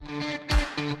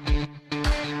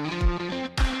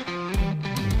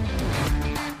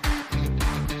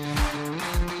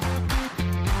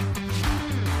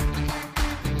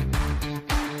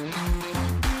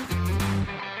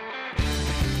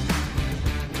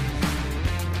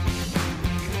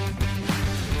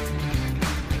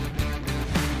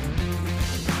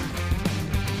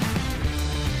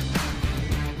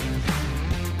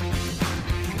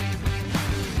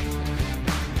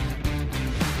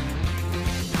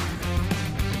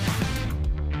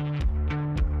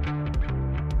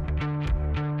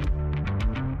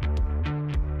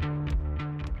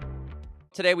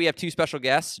today we have two special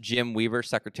guests, Jim Weaver,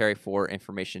 Secretary for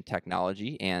Information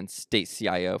Technology and State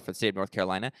CIO for the state of North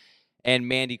Carolina, and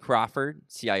Mandy Crawford,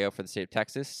 CIO for the state of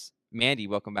Texas. Mandy,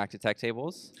 welcome back to Tech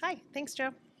Tables. Hi, thanks,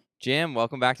 Joe. Jim,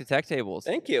 welcome back to Tech Tables.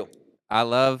 Thank you. I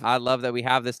love that we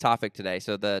have this topic today.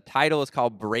 So the title is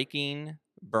called Breaking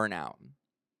Burnout.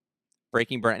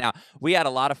 Breaking Burnout. Now, we had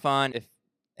a lot of fun. If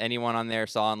anyone on there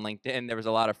saw on LinkedIn, there was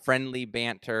a lot of friendly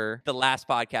banter. The last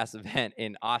podcast event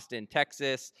in Austin,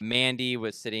 Texas, Mandy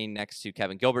was sitting next to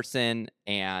Kevin Gilbertson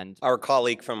and Our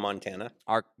colleague from Montana.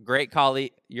 our great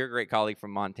colleague, your great colleague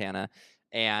from Montana.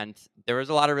 And there was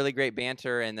a lot of really great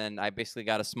banter. And then I basically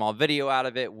got a small video out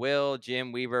of it. Will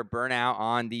Jim Weaver burn out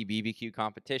on the BBQ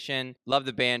competition? Love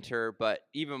the banter, but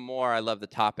even more, I love the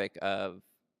topic of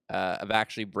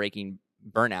actually breaking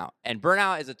burnout. And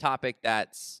burnout is a topic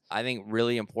that's, I think,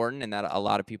 really important and that a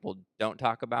lot of people don't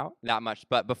talk about that much.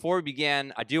 But before we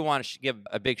begin, I do want to give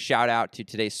a big shout out to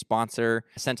today's sponsor,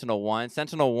 SentinelOne.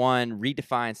 SentinelOne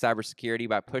redefines cybersecurity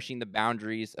by pushing the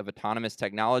boundaries of autonomous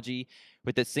technology.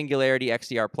 With its Singularity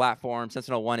XDR platform,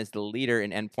 SentinelOne is the leader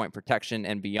in endpoint protection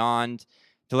and beyond.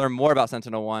 To learn more about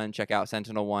SentinelOne, check out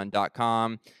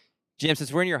sentinelone.com. Jim,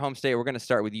 since we're in your home state, we're going to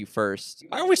start with you first.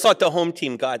 I always thought the home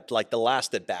team got like the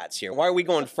last at bats here. Why are we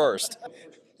going first?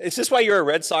 Is this why you're a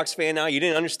Red Sox fan now? You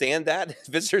didn't understand that?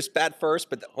 Visitors bat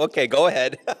first, but okay, go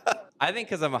ahead. I think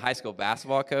because I'm a high school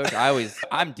basketball coach,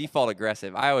 I'm default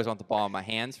aggressive. I always want the ball in my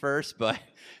hands first, but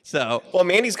so. Well,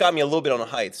 Mandy's got me a little bit on a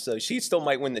height, so she still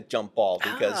might win the jump ball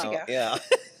because, yeah.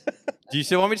 Do you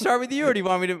still want me to start with you, or do you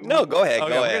want me to? No, go ahead, Okay,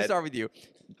 go we're ahead. going to start with you.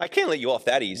 I can't let you off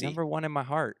that easy. Number one in my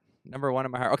heart.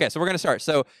 Okay, so we're going to start.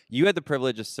 So you had the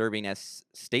privilege of serving as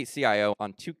state CIO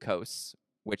on two coasts,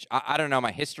 which I don't know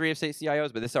my history of state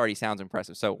CIOs, but this already sounds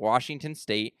impressive. So Washington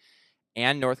State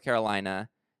and North Carolina,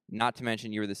 not to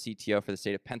mention you were the CTO for the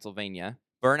state of Pennsylvania.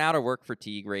 Burnout or work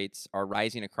fatigue rates are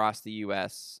rising across the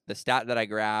U.S. The stat that I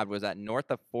grabbed was that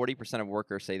north of 40% of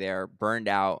workers say they are burned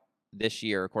out this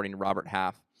year, according to Robert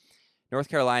Half. North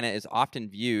Carolina is often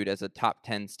viewed as a top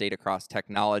 10 state across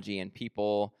technology and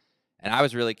people. And I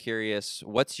was really curious,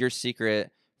 what's your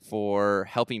secret for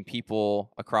helping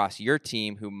people across your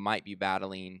team who might be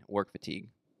battling work fatigue?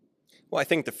 Well, I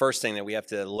think the first thing that we have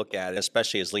to look at,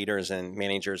 especially as leaders and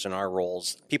managers in our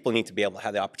roles, people need to be able to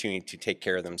have the opportunity to take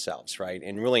care of themselves, right?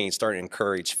 And really start to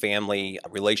encourage family,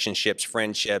 relationships,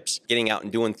 friendships, getting out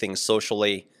and doing things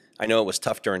socially. I know it was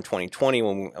tough during 2020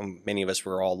 when many of us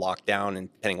were all locked down,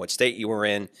 and depending what state you were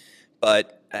in.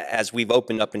 But as we've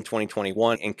opened up in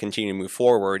 2021 and continue to move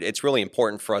forward, it's really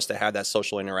important for us to have that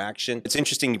social interaction. It's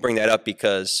interesting you bring that up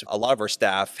because a lot of our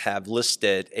staff have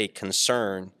listed a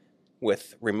concern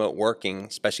with remote working,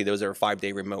 especially those that are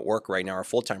 5-day remote work right now or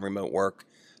full-time remote work,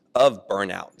 of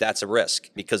burnout. That's a risk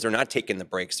because they're not taking the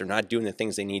breaks. They're not doing the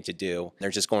things they need to do.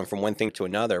 They're just going from one thing to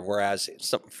another. Whereas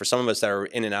for some of us that are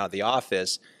in and out of the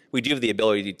office, we do have the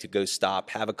ability to go stop,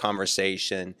 have a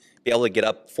conversation, be able to get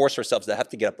up, force ourselves to have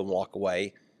to get up and walk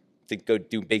away to go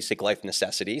do basic life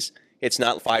necessities. It's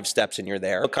not 5 steps and you're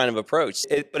there kind of approach.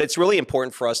 But it's really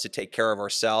important for us to take care of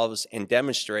ourselves and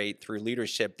demonstrate through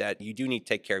leadership that you do need to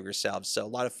take care of yourselves. So a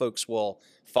lot of folks will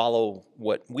follow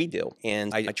what we do.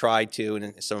 And I try to,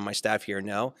 and some of my staff here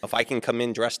know, if I can come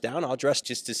in dressed down, I'll dress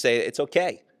just to say it's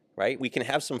okay. Right? We can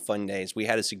have some fun days. We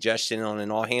had a suggestion on an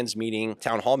all-hands meeting,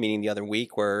 town hall meeting the other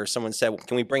week where someone said,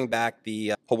 can we bring back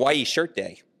the Hawaii shirt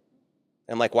day?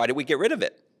 I'm like, why did we get rid of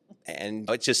it? And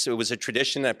it was a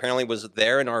tradition that apparently was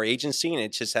there in our agency and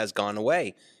it just has gone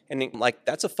away. And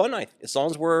that's a fun night. As long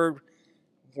as we're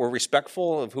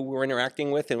respectful of who we're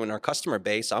interacting with and in our customer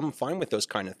base, I'm fine with those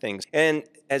kind of things. And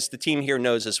as the team here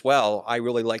knows as well, I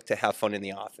really like to have fun in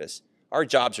the office. Our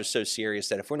jobs are so serious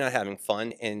that if we're not having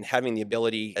fun and having the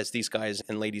ability, as these guys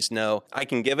and ladies know, I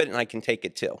can give it and I can take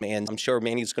it too. And I'm sure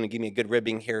Mandy's going to give me a good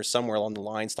ribbing here somewhere along the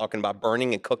lines talking about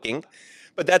burning and cooking.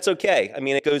 But that's okay. I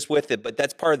mean, it goes with it. But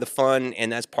that's part of the fun and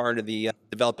that's part of the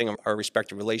developing of our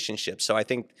respective relationships. So I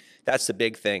think that's the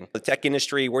big thing. The tech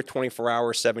industry, we're 24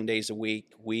 hours, 7 days a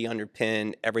week. We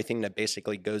underpin everything that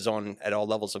basically goes on at all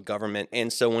levels of government.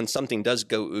 And so when something does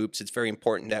go oops, it's very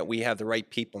important that we have the right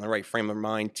people and the right frame of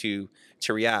mind to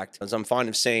react. As I'm fond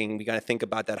of saying, we got to think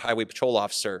about that highway patrol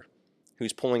officer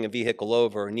who's pulling a vehicle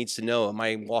over and needs to know, am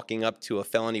I walking up to a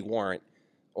felony warrant?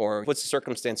 Or what's the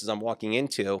circumstances I'm walking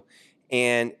into?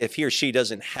 And if he or she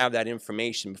doesn't have that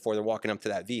information before they're walking up to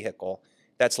that vehicle,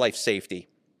 that's life safety.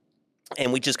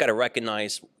 And we just got to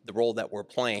recognize the role that we're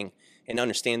playing and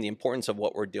understand the importance of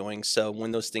what we're doing. So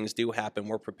when those things do happen,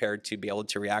 we're prepared to be able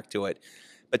to react to it.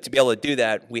 But to be able to do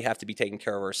that, we have to be taking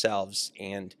care of ourselves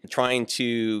and trying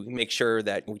to make sure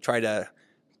that we try to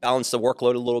balance the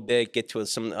workload a little bit, get to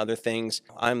some other things.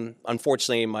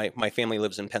 Unfortunately, my family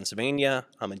lives in Pennsylvania.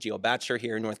 I'm a geo bachelor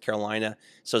here in North Carolina.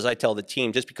 So as I tell the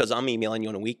team, just because I'm emailing you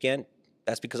on a weekend,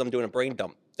 that's because I'm doing a brain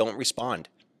dump. Don't respond,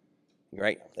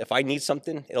 right? If I need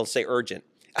something, it'll say urgent.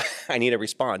 I need a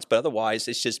response. But otherwise,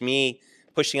 it's just me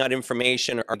pushing out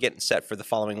information or getting set for the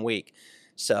following week.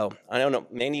 So I don't know,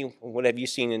 Mandy, what have you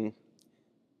seen in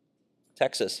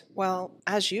Texas? Well,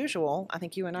 as usual, I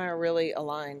think you and I are really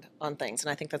aligned on things, and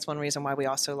I think that's one reason why we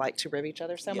also like to rib each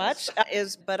other so much.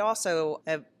 But also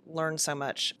have learned so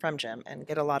much from Jim and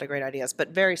get a lot of great ideas. But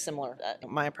very similar,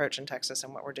 my approach in Texas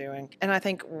and what we're doing. And I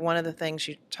think one of the things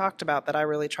you talked about that I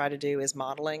really try to do is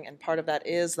modeling, and part of that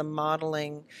is the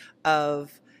modeling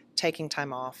of taking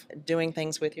time off, doing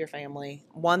things with your family.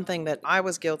 One thing that I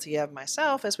was guilty of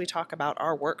myself is we talk about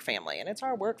our work family, and it's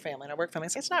our work family and our work family.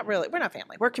 It's not really, we're not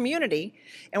family. We're community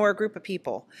and we're a group of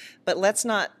people. But let's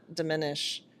not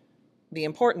diminish the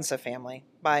importance of family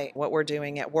by what we're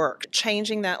doing at work.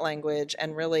 Changing that language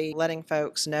and really letting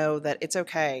folks know that it's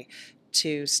okay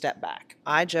to step back.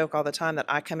 I joke all the time that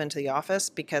I come into the office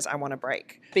because I want a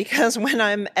break. Because when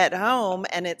I'm at home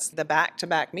and it's the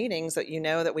back-to-back meetings that you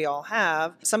know that we all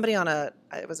have, somebody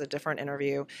it was a different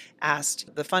interview,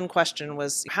 asked, the fun question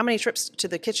was, how many trips to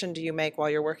the kitchen do you make while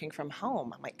you're working from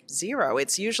home? I'm like, 0.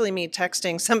 It's usually me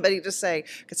texting somebody to say,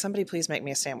 could somebody please make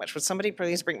me a sandwich? Would somebody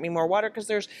please bring me more water?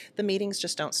 Because the meetings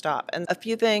just don't stop. And a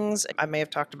few things, I may have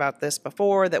talked about this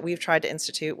before, that we've tried to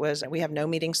institute was we have no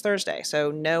meetings Thursday.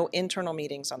 So no internal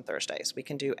meetings on Thursdays. We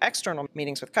can do external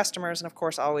meetings with customers. And of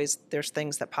course, always there's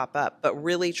things that pop up, but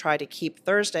really try to keep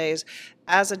Thursdays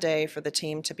as a day for the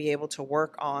team to be able to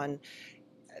work on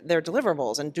their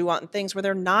deliverables and do on things where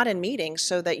they're not in meetings,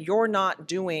 so that you're not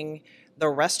doing the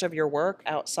rest of your work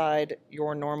outside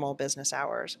your normal business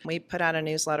hours. We put out a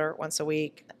newsletter once a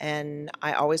week, and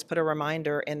I always put a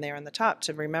reminder in there in the top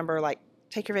to remember, like,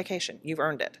 take your vacation. You've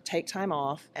earned it. Take time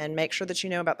off and make sure that you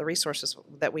know about the resources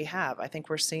that we have. I think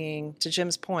we're seeing, to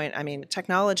Jim's point, I mean,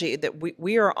 technology, that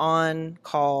we are on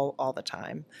call all the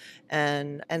time.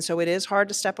 And so it is hard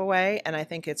to step away. And I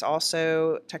think it's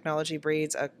also, technology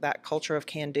breeds that culture of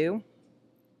can do.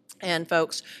 And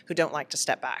folks who don't like to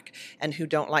step back and who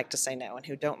don't like to say no and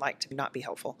who don't like to not be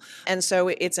helpful. And so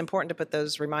it's important to put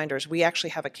those reminders. We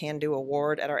actually have a can do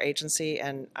award at our agency,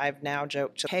 and I've now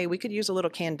joked, hey, we could use a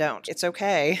little can don't. It's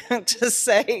okay to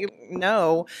say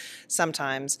no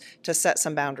sometimes, to set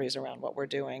some boundaries around what we're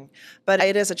doing. But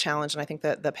it is a challenge, and I think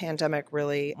that the pandemic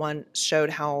really, one,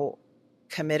 showed how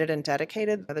committed and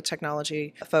dedicated the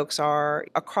technology folks are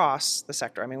across the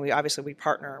sector. I mean, we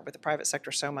partner with the private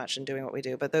sector so much in doing what we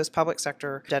do, but those public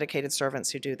sector dedicated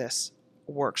servants who do this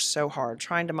work so hard,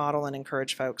 trying to model and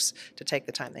encourage folks to take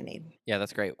the time they need. Yeah,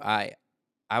 that's great.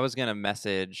 I was gonna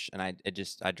message, and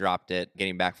I dropped it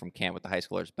getting back from camp with the high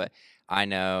schoolers, but I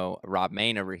know Rob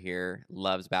Main over here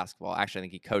loves basketball. Actually, I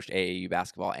think he coached AAU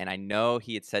basketball, and I know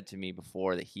he had said to me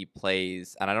before that he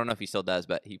plays, and I don't know if he still does,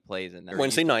 but he plays in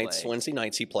Wednesday nights. Wednesday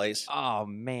nights he plays. Oh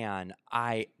man,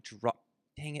 dang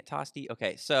it, Tosti.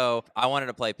 Okay, so I wanted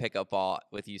to play pickup ball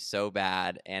with you so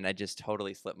bad, and I just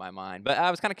totally slipped my mind. But I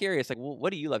was kind of curious, like, well,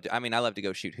 what do you love to? I mean, I love to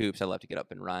go shoot hoops. I love to get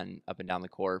up and run up and down the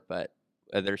court, but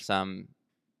are there some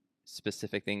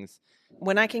specific things?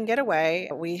 When I can get away,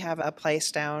 we have a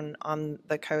place down on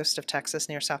the coast of Texas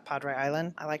near South Padre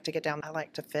Island. I like to get down. I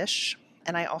like to fish.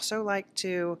 And I also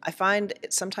I find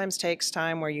it sometimes takes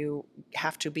time where you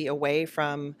have to be away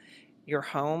from your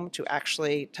home to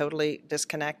actually totally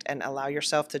disconnect and allow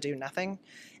yourself to do nothing.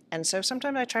 And so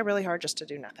sometimes I try really hard just to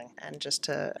do nothing and just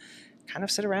to kind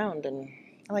of sit around. And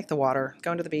I like the water,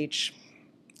 going to the beach,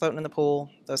 floating in the pool,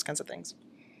 those kinds of things.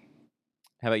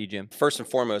 How about you, Jim? First and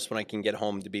foremost, when I can get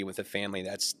home to be with the family,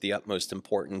 that's the utmost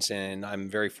importance. And I'm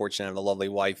very fortunate to have a lovely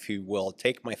wife who will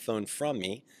take my phone from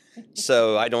me,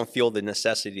 so I don't feel the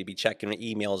necessity to be checking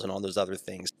emails and all those other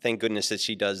things. Thank goodness that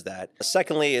she does that.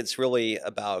 Secondly, it's really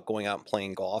about going out and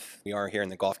playing golf. We are here in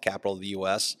the golf capital of the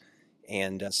U.S.,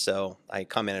 and so I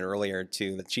commented earlier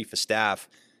to the chief of staff,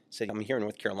 said, I'm here in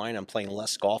North Carolina, I'm playing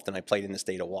less golf than I played in the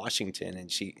state of Washington.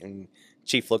 And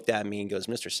chief looked at me and goes,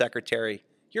 Mr. Secretary,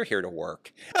 you're here to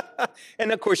work.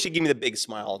 And of course, she gave me the big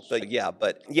smile. But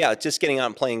yeah, just getting out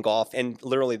and playing golf, and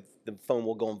literally the phone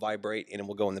will go and vibrate and it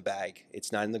will go in the bag.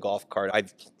 It's not in the golf cart.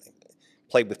 I've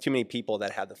played with too many people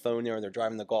that have the phone there and they're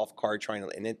driving the golf cart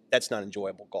that's not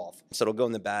enjoyable golf. So it'll go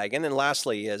in the bag. And then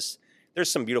lastly is, there's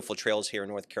some beautiful trails here in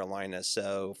North Carolina.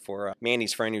 So for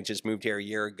Mandy's friend who just moved here a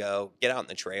year ago, get out in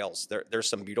the trails. There's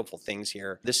some beautiful things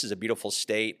here. This is a beautiful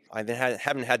state. I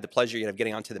haven't had the pleasure yet of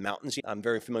getting onto the mountains. I'm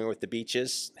very familiar with the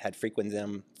beaches, had frequented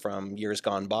them from years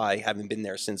gone by. Haven't been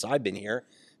there since I've been here.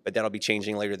 but that'll be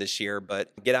changing later this year.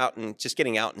 But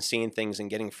getting out and seeing things and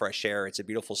getting fresh air. It's a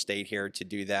beautiful state here to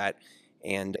do that.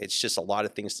 And it's just a lot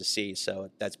of things to see. So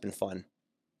that's been fun.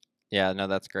 Yeah, no,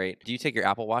 that's great. Do you take your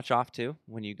Apple Watch off too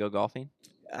when you go golfing?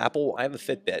 Apple, I have a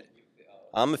Fitbit.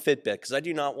 I'm a Fitbit because I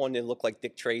do not want to look like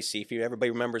Dick Tracy. If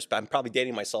everybody remembers, I'm probably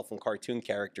dating myself from cartoon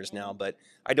characters now, but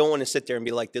I don't want to sit there and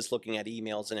be like this looking at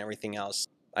emails and everything else.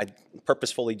 I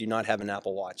purposefully do not have an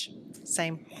Apple Watch.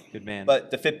 Same. Good man.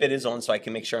 But the Fitbit is on, so I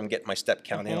can make sure I'm getting my step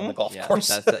count in on the golf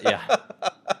course. Yeah,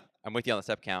 I'm with you on the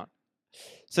step count.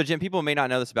 So, Jim, people may not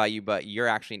know this about you, but you're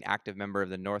actually an active member of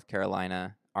the North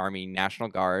Carolina Army National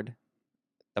Guard.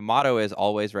 The motto is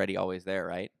always ready, always there,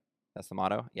 right? That's the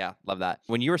motto? Yeah, love that.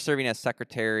 When you were serving as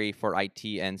Secretary for IT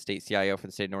and State CIO for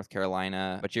the state of North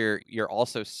Carolina, but you're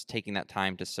also taking that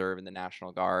time to serve in the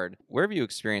National Guard, where have you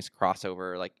experienced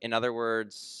crossover? Like, in other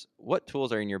words, what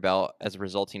tools are in your belt as a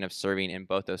resulting of serving in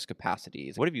both those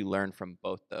capacities? What have you learned from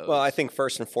both those? Well, I think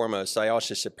first and foremost, I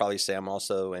also should probably say I'm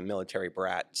also a military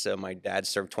brat. So my dad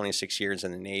served 26 years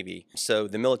in the Navy. So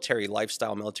the military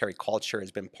lifestyle, military culture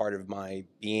has been part of my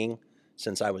being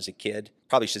since I was a kid.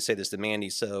 Probably should say this to Mandy.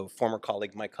 So former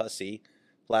colleague Mike Hussey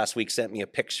last week sent me a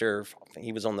picture.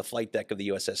 He was on the flight deck of the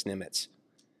USS Nimitz.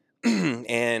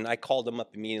 And I called him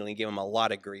up immediately and gave him a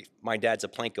lot of grief. My dad's a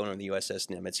plank owner of the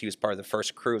USS Nimitz. He was part of the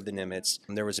first crew of the Nimitz.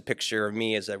 And there was a picture of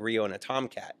me as a Rio and a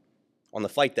Tomcat on the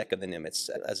flight deck of the Nimitz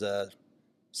as a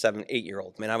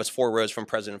 8-year-old. I mean, I was 4 rows from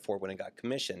President Ford when I got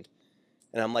commissioned.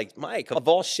 And I'm like, Mike, of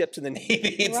all ships in the Navy,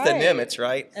 it's the Nimitz,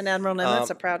 right? And Admiral Nimitz,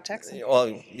 a proud Texan. Well,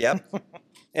 yep.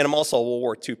 And I'm also a World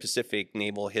War II Pacific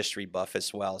naval history buff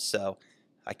as well. So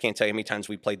I can't tell you how many times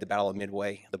we played the Battle of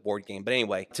Midway, the board game. But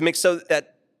anyway, to make so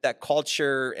that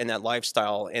culture and that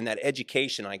lifestyle and that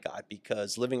education I got,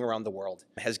 because living around the world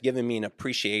has given me an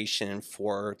appreciation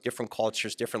for different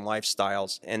cultures, different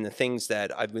lifestyles, and the things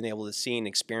that I've been able to see and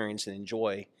experience and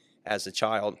enjoy as a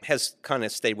child has kind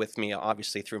of stayed with me,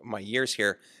 obviously, through my years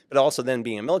here. But also then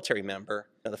being a military member,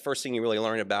 the first thing you really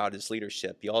learn about is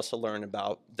leadership. You also learn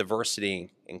about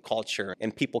diversity and culture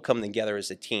and people coming together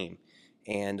as a team.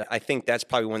 And I think that's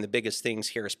probably one of the biggest things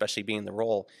here, especially being in the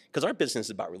role, because our business is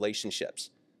about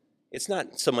relationships. It's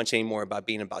not so much anymore about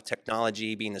being about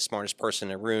technology, being the smartest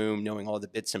person in the room, knowing all the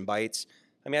bits and bytes.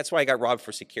 I mean, that's why I got Rob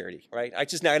for security, right? I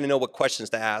just now got to know what questions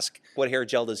to ask. What hair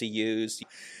gel does he use?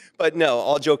 But no,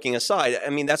 all joking aside, I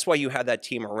mean, that's why you have that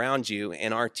team around you.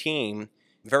 And our team,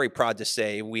 very proud to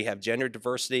say, we have gender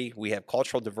diversity, we have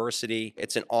cultural diversity.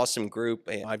 It's an awesome group.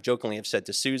 I've jokingly have said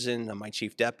to Susan, my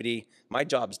chief deputy, my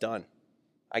job's done.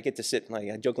 I get to sit,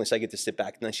 I jokingly say I get to sit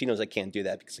back. And she knows I can't do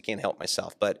that because I can't help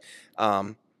myself. But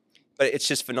it's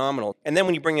just phenomenal. And then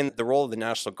when you bring in the role of the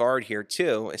National Guard here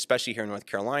too, especially here in North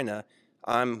Carolina,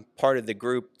 I'm part of the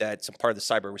group that's a part of the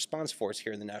cyber response force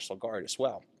here in the National Guard as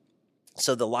well.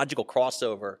 So the logical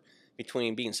crossover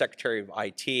between being Secretary of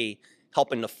IT,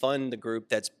 helping to fund the group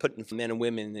that's putting men and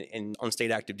women on state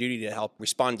active duty to help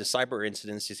respond to cyber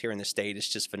incidents here in the state is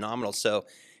just phenomenal. So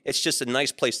it's just a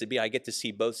nice place to be. I get to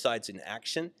see both sides in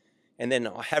action. And then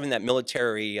having that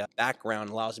military background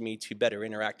allows me to better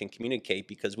interact and communicate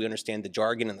because we understand the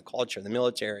jargon and the culture of the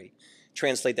military.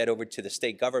 Translate that over to the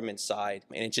state government side,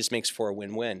 and it just makes for a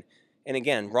win-win. And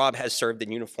again, Rob has served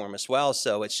in uniform as well,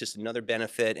 so it's just another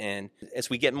benefit. And as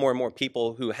we get more and more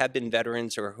people who have been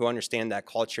veterans or who understand that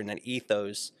culture and that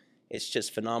ethos, it's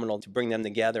just phenomenal to bring them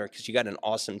together because you got an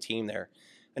awesome team there.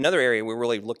 Another area we're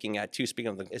really looking at, too,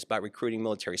 speaking of, is about recruiting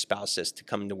military spouses to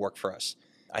come to work for us.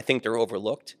 I think they're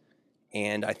overlooked.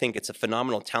 And I think it's a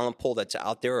phenomenal talent pool that's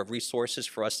out there of resources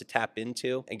for us to tap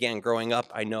into. Again, growing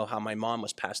up, I know how my mom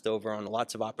was passed over on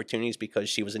lots of opportunities because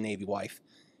she was a Navy wife.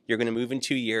 You're going to move in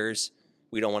 2 years.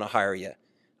 We don't want to hire you.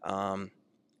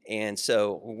 And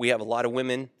so we have a lot of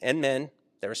women and men,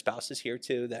 there are spouses here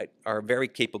too, that are very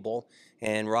capable.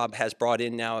 And Rob has brought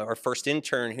in now our first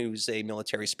intern who's a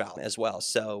military spouse as well.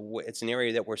 So it's an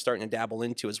area that we're starting to dabble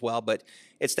into as well. But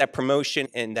it's that promotion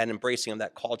and that embracing of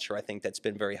that culture, I think, that's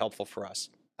been very helpful for us.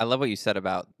 I love what you said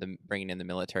about bringing in the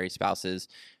military spouses.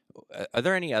 Are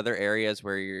there any other areas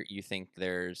where you think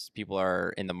there's people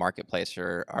are in the marketplace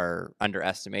or are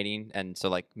underestimating? And so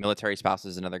like military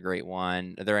spouses is another great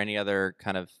one. Are there any other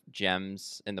kind of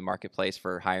gems in the marketplace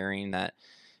for hiring that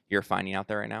you're finding out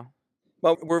there right now?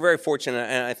 Well, we're very fortunate,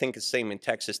 and I think it's the same in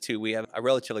Texas too. We have a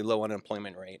relatively low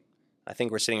unemployment rate. I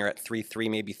think we're sitting here at 3.3,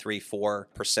 maybe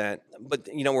 3.4%. But,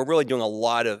 we're really doing a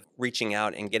lot of reaching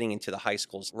out and getting into the high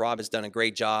schools. Rob has done a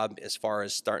great job as far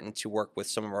as starting to work with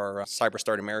some of our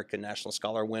CyberStart America National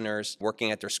Scholar winners,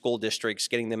 working at their school districts,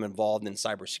 getting them involved in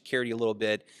cybersecurity a little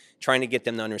bit, trying to get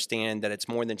them to understand that it's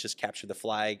more than just capture the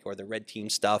flag or the red team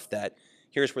stuff, that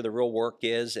here's where the real work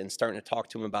is, and starting to talk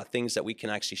to them about things that we can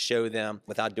actually show them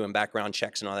without doing background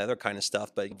checks and all that other kind of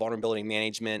stuff. But vulnerability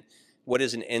management, what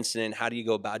is an incident? How do you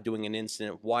go about doing an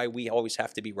incident? Why we always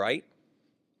have to be right?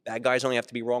 Bad guys only have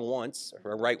to be wrong once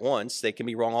or right once. They can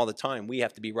be wrong all the time. We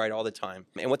have to be right all the time.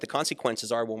 And what the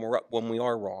consequences are when we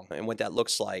are wrong and what that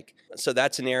looks like. So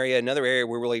that's an area. Another area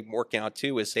we're really working out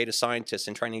too is data scientists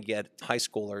and trying to get high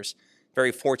schoolers.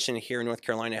 Very fortunate here in North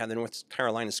Carolina to have the North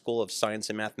Carolina School of Science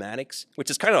and Mathematics, which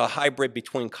is kind of a hybrid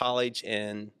between college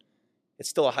and it's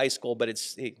still a high school, but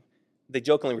they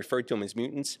jokingly referred to them as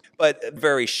mutants, but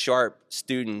very sharp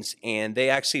students. And they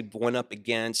actually went up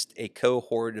against a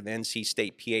cohort of NC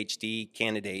State PhD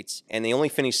candidates, and they only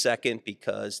finished second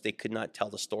because they could not tell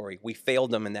the story. We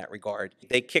failed them in that regard.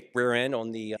 They kicked rear end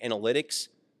on the analytics.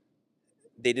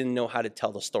 They didn't know how to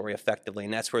tell the story effectively,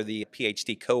 and that's where the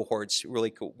PhD cohorts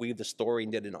really could weave the story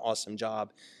and did an awesome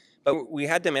job. But we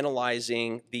had them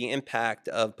analyzing the impact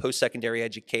of post-secondary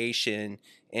education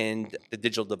and the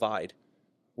digital divide.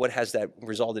 What has that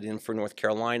resulted in for North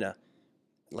Carolina?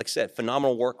 Like I said,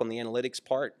 phenomenal work on the analytics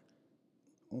part,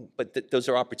 but those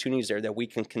are opportunities there that we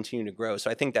can continue to grow.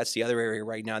 So I think that's the other area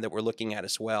right now that we're looking at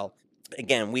as well.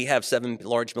 Again, we have 7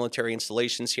 large military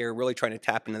installations here, really trying to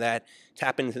tap into that,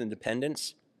 tap into the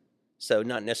dependents. So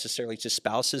not necessarily just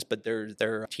spouses, but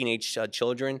their teenage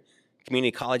children.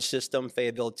 Community college system,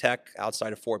 Fayetteville Tech,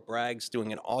 outside of Fort Bragg's,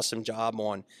 doing an awesome job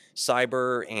on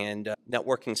cyber and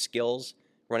networking skills,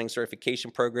 running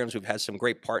certification programs. We've had some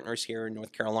great partners here in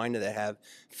North Carolina that have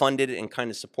funded and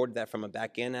kind of supported that from a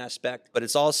back-end aspect. But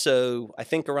it's also, I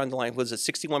think around the line, was it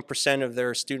 61% of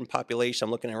their student population,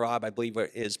 I'm looking at Rob, I believe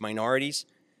is minorities,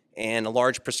 and a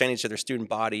large percentage of their student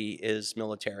body is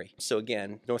military. So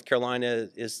again, North Carolina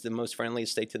is the most friendly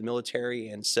state to the military,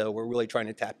 and so we're really trying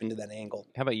to tap into that angle.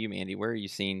 How about you, Mandy? Where are you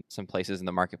seeing some places in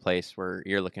the marketplace where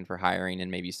you're looking for hiring in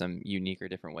maybe some unique or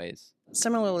different ways?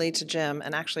 Similarly to Jim,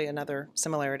 and actually another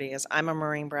similarity is I'm a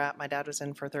Marine brat. My dad was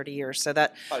in for 30 years, so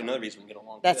that Probably another reason we get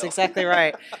along. that's exactly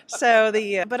right. So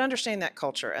but understanding that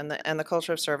culture and the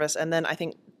culture of service, and then I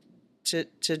think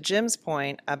to Jim's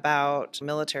point about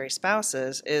military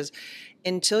spouses is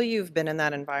until you've been in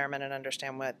that environment and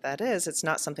understand what that is, it's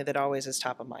not something that always is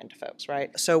top of mind to folks,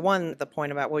 right? So one, the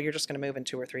point about, well, you're just going to move in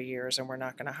 2 or 3 years and we're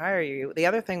not going to hire you. The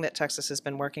other thing that Texas has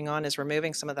been working on is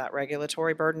removing some of that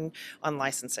regulatory burden on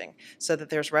licensing so that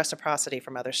there's reciprocity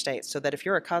from other states. So that if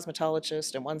you're a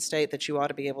cosmetologist in one state, that you ought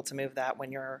to be able to move that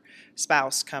when your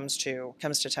spouse comes to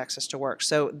Texas to work.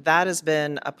 So that has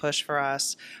been a push for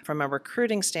us. From a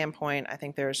recruiting standpoint, I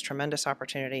think there's tremendous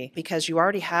opportunity because you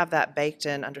already have that baked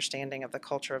in understanding of the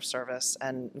culture of service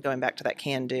and going back to that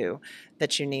can do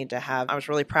that you need to have. I was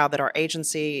really proud that our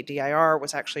agency, DIR,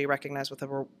 was actually recognized with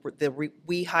the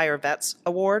We Hire Vets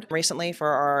Award recently for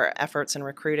our efforts in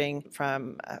recruiting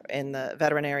from in the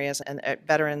veteran areas and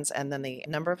veterans, and then the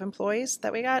number of employees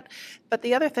that we got. But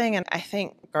the other thing, and I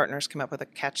think Gartner's come up with a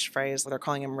catchphrase, they're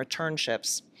calling them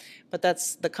returnships. But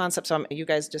that's the concept. So you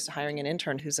guys just hiring an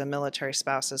intern who's a military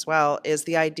spouse as well, is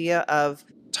the idea of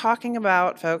talking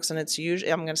about folks, and it's usually,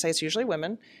 I'm going to say it's usually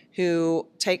women who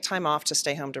take time off to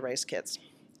stay home to raise kids.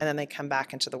 And then they come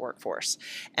back into the workforce.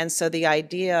 And so the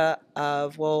idea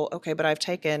of, well, okay, but I've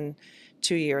taken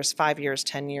 2 years, 5 years,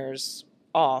 10 years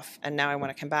off, and now I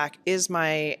want to come back. Is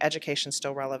my education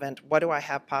still relevant? What do I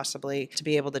have possibly to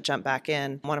be able to jump back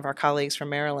in? One of our colleagues from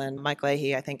Maryland, Mike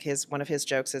Leahy, I think one of his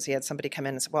jokes is he had somebody come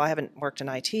in and say, well, I haven't worked in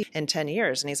IT in 10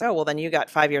 years. And he's, oh, well, then you got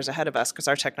 5 years ahead of us because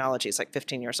our technology is like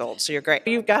 15 years old. So you're great.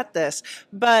 You've got this.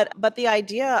 But the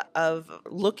idea of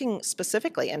looking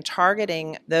specifically and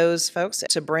targeting those folks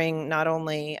to bring not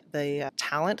only the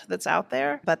talent that's out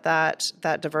there, but that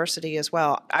diversity as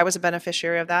well. I was a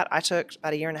beneficiary of that. I took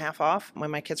about 1.5 years off when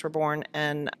my kids were born,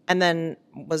 and then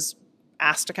was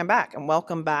asked to come back and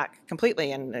welcome back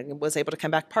completely, and was able to come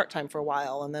back part-time for a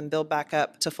while and then build back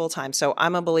up to full-time. So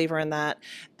I'm a believer in that,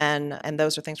 and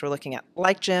those are things we're looking at.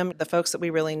 Like Jim, the folks that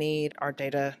we really need are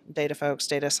data folks,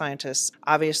 data scientists,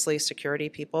 obviously security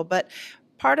people, but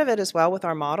part of it as well with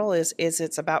our model is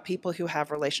it's about people who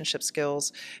have relationship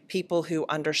skills, people who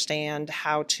understand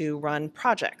how to run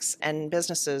projects and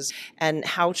businesses and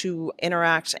how to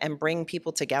interact and bring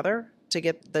people together to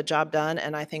get the job done.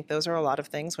 And I think those are a lot of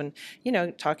things when,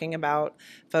 talking about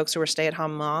folks who are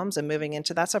stay-at-home moms and moving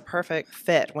into, that's a perfect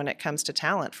fit when it comes to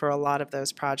talent for a lot of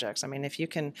those projects. I mean, if you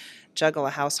can juggle a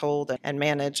household and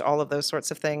manage all of those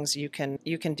sorts of things, you can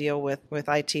deal with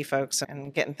IT folks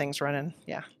and getting things running.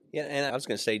 Yeah. Yeah, and I was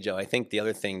going to say, Joe, I think the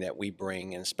other thing that we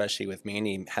bring, and especially with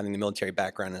Mandy having the military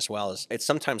background as well, is it's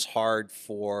sometimes hard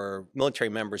for military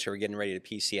members who are getting ready to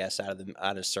PCS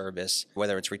out of service,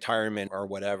 whether it's retirement or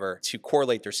whatever, to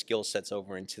correlate their skill sets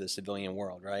over into the civilian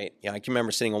world, right? Yeah, I can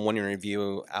remember sitting on one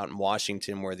interview out in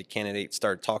Washington where the candidate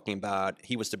started talking about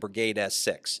he was the Brigade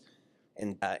S6,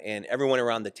 and everyone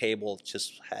around the table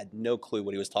just had no clue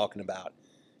what he was talking about.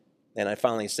 And I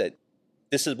finally said,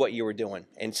 this is what you were doing.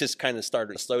 And just kind of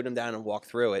started to slow them down and walk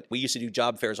through it. We used to do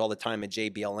job fairs all the time at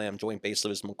JBLM, Joint Base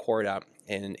Lewis McChord out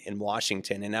in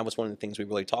Washington. And that was one of the things we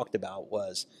really talked about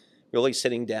was really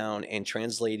sitting down and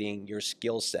translating your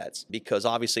skill sets. Because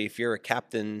obviously, if you're a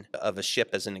captain of a ship,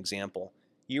 as an example,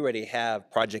 you already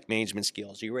have project management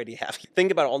skills. You already have,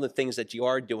 think about all the things that you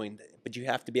are doing, but you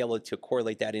have to be able to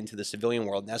correlate that into the civilian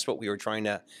world. And that's what we were trying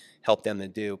to help them to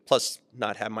do. Plus,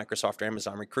 not have Microsoft or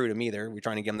Amazon recruit them either. We're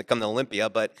trying to get them to come to Olympia,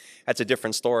 but that's a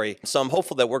different story. So I'm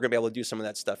hopeful that we're going to be able to do some of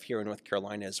that stuff here in North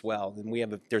Carolina as well.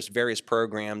 And there's various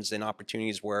programs and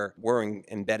opportunities where we're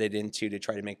embedded into to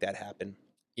try to make that happen.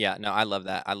 Yeah, no, I love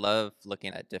that. I love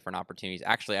looking at different opportunities.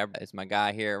 Actually, it's my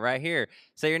guy here, right here.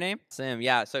 Say your name, Sim.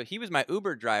 Yeah, so he was my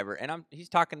Uber driver, and he's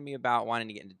talking to me about wanting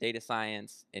to get into data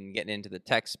science and getting into the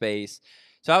tech space.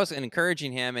 So I was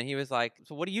encouraging him, and he was like,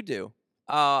 "So what do you do?"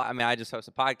 Oh, I mean, I just host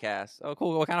a podcast. Oh,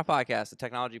 cool. What kind of podcast? A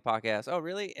technology podcast. Oh,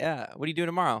 really? Yeah. What are you doing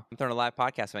tomorrow? I'm throwing a live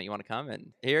podcast event. You want to come?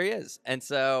 And here he is. And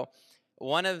so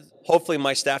hopefully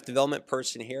my staff development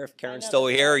person here, if Karen's still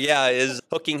here, is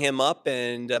hooking him up,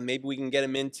 and maybe we can get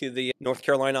him into the North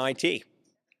Carolina IT.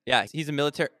 Yeah, he's a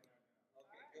military.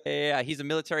 Yeah, he's a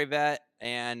military vet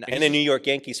and a New York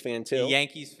Yankees fan too.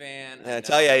 Yankees fan. I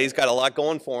tell you, he's got a lot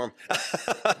going for him.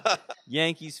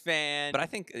 Yankees fan. But I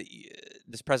think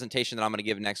this presentation that I'm going to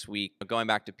give next week, going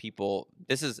back to people,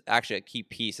 this is actually a key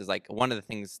piece. Is like one of the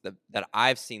things that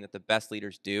I've seen that the best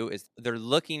leaders do is they're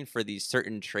looking for these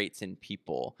certain traits in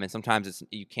people. I mean, sometimes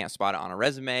you can't spot it on a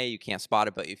resume, you can't spot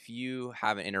it, but if you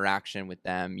have an interaction with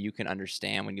them, you can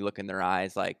understand when you look in their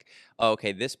eyes, like, oh,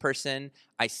 okay, this person,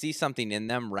 I see something in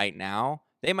them right now.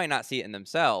 They might not see it in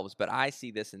themselves, but I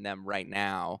see this in them right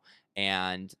now.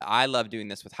 And I love doing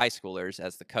this with high schoolers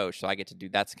as the coach. So I get to do,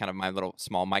 that's kind of my little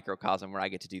small microcosm where I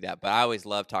get to do that. But I always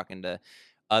love talking to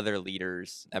other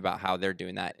leaders about how they're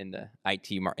doing that in the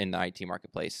IT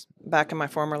marketplace. Back in my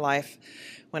former life,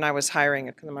 when I was hiring,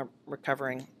 because I'm a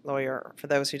recovering lawyer, for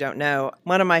those who don't know,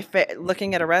 one of my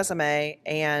looking at a resume,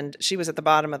 and she was at the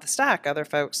bottom of the stack. Other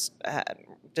folks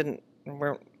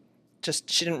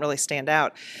she didn't really stand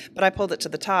out. But I pulled it to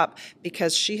the top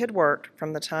because she had worked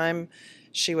from the time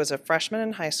she was a freshman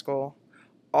in high school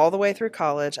all the way through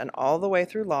college and all the way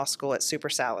through law school at Super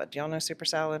Salad. Do y'all know Super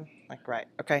Salad? Like, right.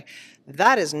 Okay.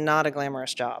 That is not a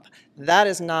glamorous job. That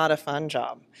is not a fun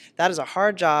job. That is a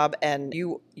hard job, and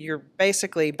you're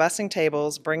basically bussing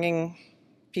tables, bringing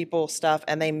people stuff,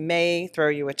 and they may throw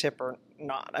you a tip or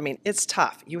not. I mean, it's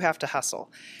tough. You have to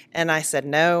hustle. And I said,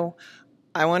 no,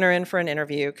 I want her in for an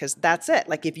interview because that's it.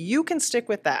 Like, if you can stick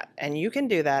with that and you can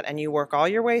do that and you work all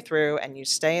your way through and you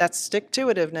stay, that's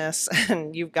stick-to-itiveness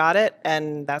and you've got it.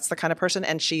 And that's the kind of person.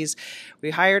 And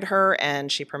we hired her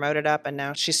and she promoted up, and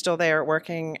now she's still there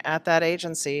working at that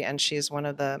agency, and she's one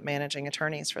of the managing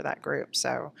attorneys for that group.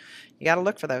 So you got to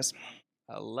look for those.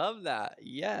 I love that.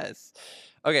 Yes.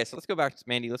 Okay, so let's go back to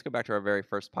Mandy. Let's go back to our very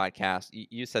first podcast.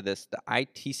 You said this: the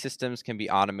IT systems can be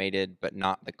automated, but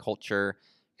not the culture.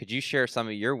 Could you share some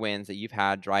of your wins that you've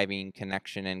had driving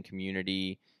connection and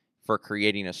community for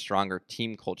creating a stronger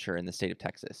team culture in the state of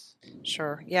Texas?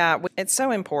 Sure. Yeah, it's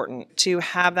so important to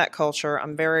have that culture.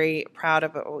 I'm very proud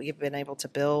of what we've been able to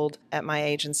build at my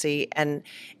agency. And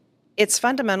it's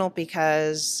fundamental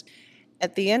because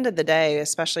at the end of the day,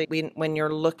 especially when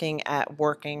you're looking at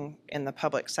working in the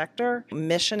public sector,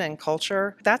 mission and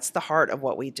culture, that's the heart of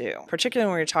what we do. Particularly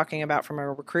when we're talking about from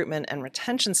a recruitment and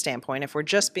retention standpoint, if we're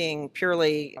just being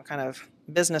purely kind of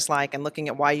business-like and looking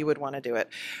at why you would want to do it.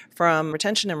 From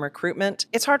retention and recruitment,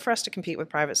 it's hard for us to compete with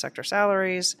private sector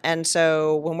salaries. And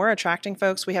so when we're attracting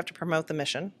folks, we have to promote the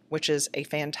mission, which is a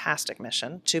fantastic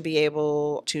mission, to be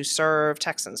able to serve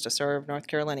Texans, to serve North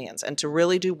Carolinians, and to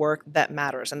really do work that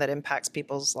matters and that impacts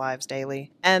people's lives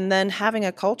daily. And then having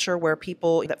a culture where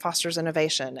that fosters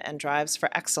innovation and drives for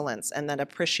excellence and that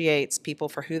appreciates people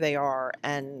for who they are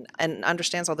and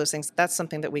understands all those things, that's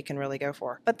something that we can really go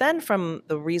for. But then from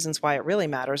the reasons why it really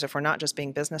matters, if we're not just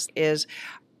being business, is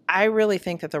I really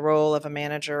think that the role of a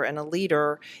manager and a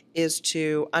leader is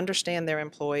to understand their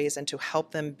employees and to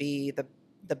help them be the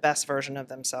best version of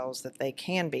themselves that they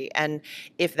can be. And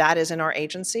if that is in our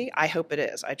agency, I hope it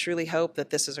is. I truly hope that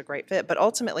this is a great fit. But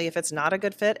ultimately, if it's not a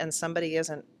good fit and somebody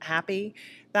isn't happy,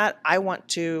 that I'm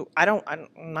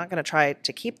not going to try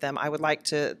to keep them. I would like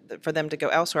for them to go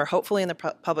elsewhere, hopefully in the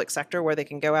public sector where they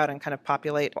can go out and kind of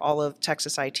populate all of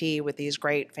Texas IT with these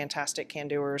great, fantastic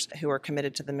can-doers who are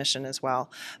committed to the mission as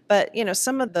well. But,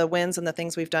 some of the wins and the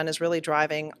things we've done is really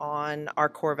driving on our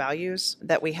core values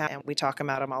that we have, and we talk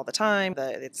about them all the time.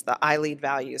 It's the I lead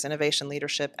values: innovation,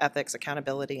 leadership, ethics,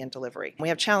 accountability, and delivery. We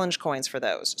have challenge coins for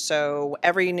those. So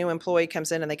every new employee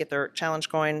comes in and they get their challenge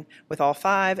coin with all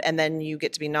 5, and then you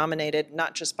get to be nominated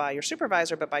not just by your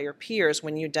supervisor but by your peers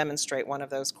when you demonstrate one of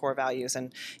those core values,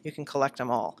 and you can collect them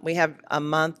all. We have a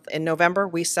month in November.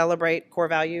 We celebrate core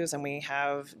values, and we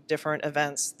have different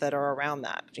events that are around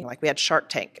that. Like we had Shark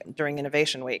Tank during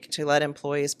Innovation Week to let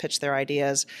employees pitch their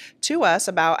ideas to us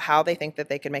about how they think that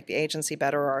they could make the agency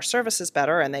better or our services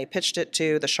better, and they pitched it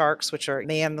to the Sharks, which are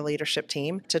me and the leadership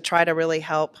team, to try to really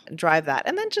help drive that.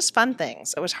 And then just fun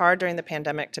things. It was hard during the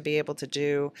pandemic to be able to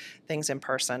do things in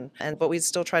person, but we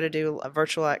still try to do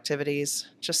virtual activities,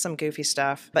 just some goofy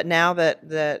stuff. But now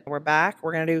that we're back,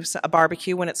 we're going to do a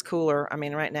barbecue when it's cooler. I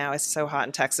mean, right now it's so hot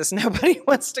in Texas, nobody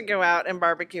wants to go out and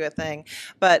barbecue a thing.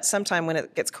 But sometime when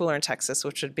it gets cooler in Texas,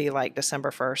 which would be like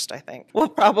December 1st, I think, we'll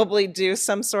probably do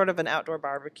some sort of an outdoor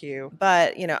barbecue.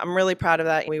 But, I'm really proud of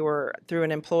that. We were through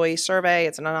an employee survey.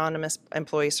 It's an anonymous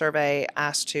employee survey,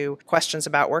 asked to questions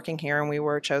about working here, and we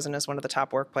were chosen as one of the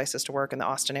top workplaces to work in the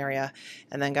Austin area,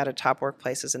 and then got a top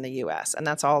workplaces in the U.S. And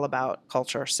that's all about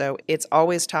culture. So it's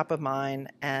always top of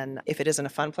mind. And if it isn't a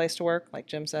fun place to work, like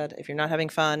Jim said, if you're not having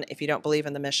fun, if you don't believe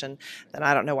in the mission, then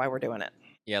I don't know why we're doing it.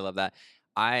 Yeah, I love that.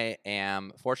 I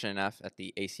am fortunate enough at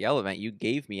the ACL event, you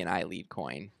gave me an iLead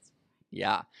coin.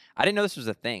 Yeah. I didn't know this was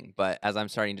a thing, but as I'm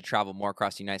starting to travel more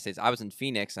across the United States, I was in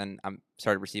Phoenix and I'm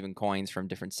started receiving coins from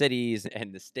different cities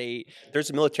and the state. There's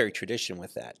a military tradition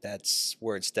with that. That's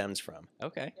where it stems from.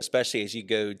 Okay. Especially as you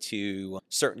go to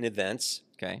certain events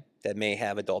Okay. that may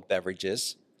have adult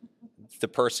beverages, the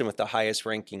person with the highest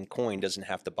ranking coin doesn't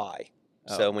have to buy.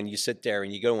 Oh. So when you sit there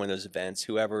and you go to one of those events,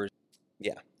 whoever,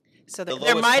 So The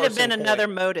there lowest might have person been another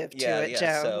coin. motive to Yeah, it, yeah,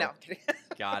 Joe. so- No, I'm kidding.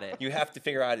 Got it. you have to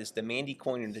figure out, is the Mandy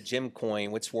coin or the Jim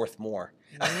coin, what's worth more?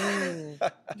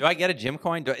 Do I get a gym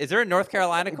coin? Is there a North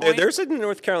Carolina coin? There's a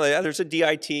North Carolina, there's a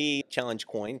DIT challenge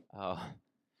coin. Oh,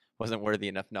 wasn't worthy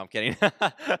enough. No, I'm kidding.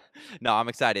 No, I'm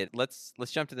excited. Let's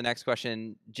jump to the next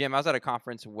question. Jim, I was at a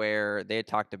conference where they had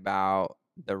talked about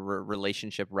the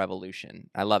relationship revolution.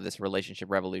 I love this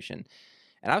relationship revolution.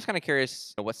 And I was kind of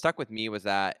curious, what stuck with me was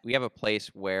that we have a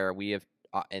place where we have,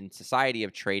 in society,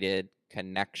 have traded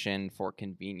connection for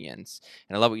convenience.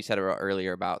 And I love what you said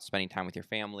earlier about spending time with your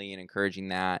family and encouraging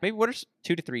that. Maybe what are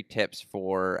 2 to 3 tips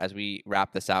for, as we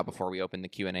wrap this out before we open the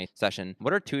Q&A session,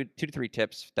 what are 2 to 3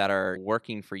 tips that are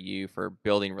working for you for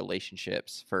building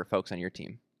relationships for folks on your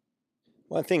team?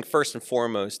 Well, I think first and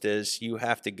foremost is you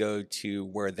have to go to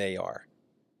where they are.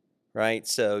 Right?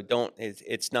 So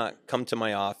it's not come to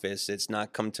my office. It's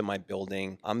not come to my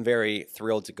building. I'm very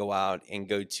thrilled to go out and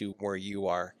go to where you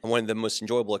are. And one of the most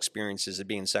enjoyable experiences of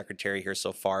being secretary here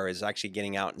so far is actually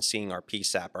getting out and seeing our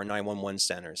PSAP, our 911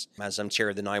 centers. As I'm chair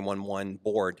of the 911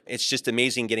 board, it's just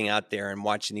amazing getting out there and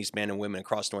watching these men and women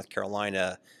across North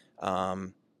Carolina,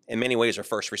 in many ways are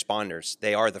first responders.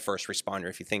 They are the first responder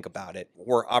if you think about it.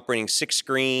 We're operating 6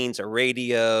 screens, a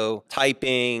radio,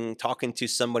 typing, talking to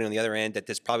somebody on the other end that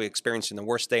is probably experiencing the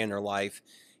worst day in their life,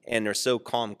 and they're so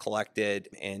calm, collected,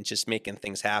 and just making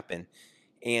things happen.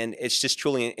 And it's just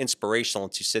truly inspirational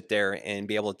to sit there and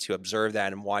be able to observe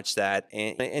that and watch that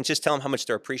and just tell them how much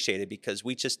they're appreciated, because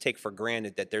we just take for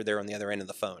granted that they're there on the other end of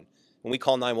the phone. When we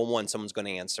call 911, someone's going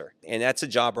to answer. And that's a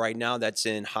job right now that's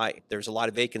in high. There's a lot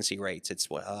of vacancy rates. It's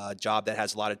a job that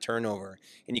has a lot of turnover.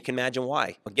 And you can imagine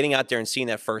why. Getting out there and seeing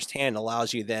that firsthand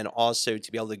allows you then also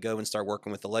to be able to go and start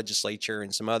working with the legislature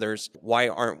and some others. Why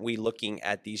aren't we looking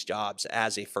at these jobs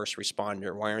as a first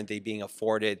responder? Why aren't they being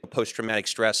afforded post-traumatic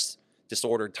stress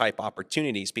disorder type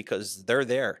opportunities? Because they're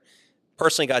there.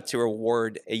 Personally got to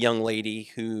reward a young lady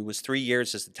who was 3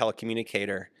 years as a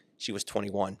telecommunicator. She was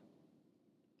 21.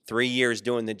 3 years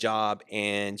doing the job,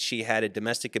 and she had a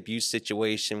domestic abuse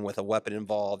situation with a weapon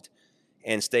involved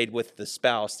and stayed with the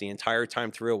spouse the entire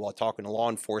time through while talking to law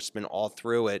enforcement all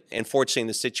through it. Unfortunately,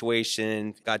 the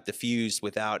situation got diffused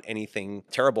without anything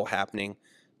terrible happening.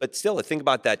 But still, think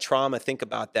about that trauma, think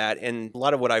about that. And a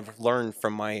lot of what I've learned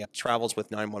from my travels with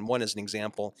 911 as an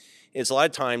example is a lot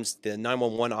of times the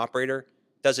 911 operator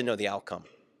doesn't know the outcome.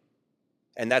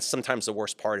 And that's sometimes the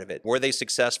worst part of it. Were they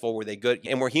successful? Were they good?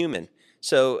 And we're human.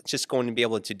 So just going to be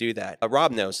able to do that.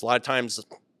 Rob knows a lot of times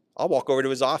I'll walk over to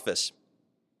his office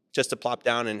just to plop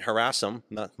down and harass him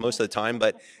most of the time.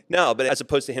 But no, but as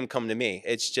opposed to him coming to me,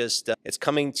 it's just, it's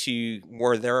coming to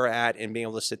where they're at and being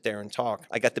able to sit there and talk.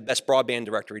 I got the best broadband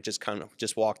director. He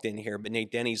just walked in here, but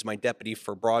Nate Denny's my deputy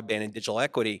for broadband and digital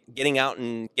equity, getting out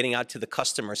to the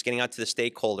customers, getting out to the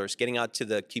stakeholders, getting out to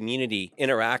the community,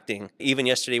 interacting. Even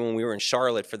yesterday when we were in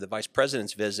Charlotte for the vice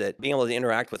president's visit, being able to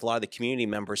interact with a lot of the community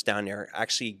members down there,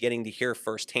 actually getting to hear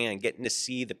firsthand, getting to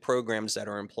see the programs that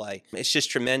are in play. It's just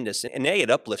tremendous. And A,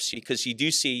 it uplifts you because you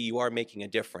do see you are making a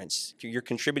difference. You're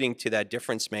contributing to that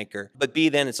difference maker. But B,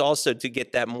 then it's also to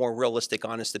get that more realistic,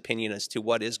 honest opinion as to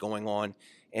what is going on.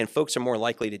 And folks are more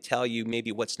likely to tell you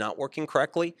maybe what's not working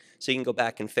correctly so you can go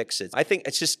back and fix it. I think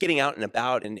it's just getting out and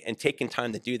about and taking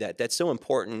time to do that. That's so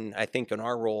important, I think, in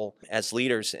our role as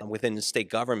leaders within the state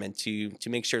government to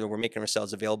make sure that we're making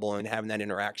ourselves available and having that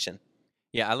interaction.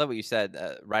 Yeah, I love what you said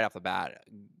right off the bat.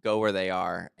 Go where they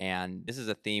are. And this is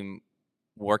a theme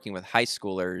working with high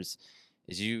schoolers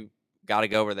is you got to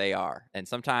go where they are. And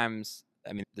sometimes,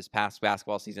 I mean, this past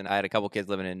basketball season, I had a couple kids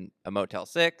living in a Motel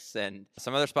 6 and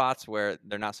some other spots where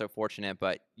they're not so fortunate,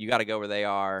 but you got to go where they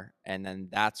are. And then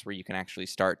that's where you can actually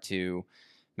start to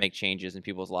make changes in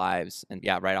people's lives. And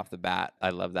yeah, right off the bat, I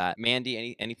love that.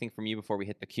 Mandy, anything from you before we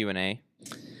hit the Q&A?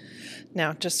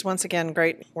 No, just once again,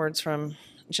 great words from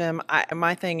Jim.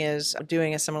 My thing is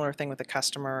doing a similar thing with the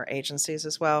customer agencies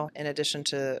as well, in addition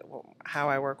to how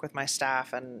I work with my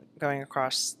staff and going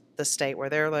across the state where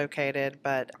they're located,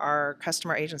 but our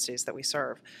customer agencies that we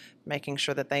serve, making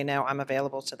sure that they know I'm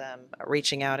available to them,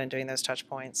 reaching out and doing those touch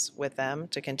points with them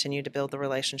to continue to build the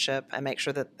relationship and make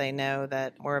sure that they know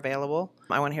that we're available.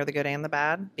 I want to hear the good and the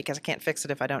bad because I can't fix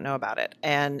it if I don't know about it.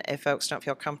 And if folks don't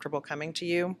feel comfortable coming to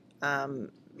you,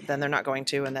 then they're not going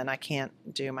to, and then I can't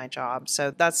do my job.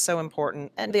 So that's so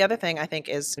important. And the other thing I think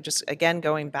is just, again,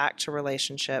 going back to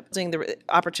relationship, seeing the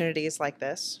opportunities like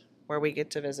this where we get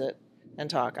to visit and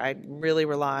talk. I really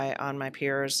rely on my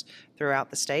peers throughout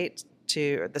the states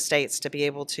to be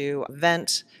able to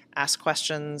vent, ask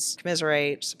questions,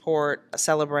 commiserate, support,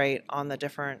 celebrate on the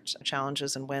different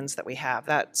challenges and wins that we have.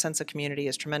 That sense of community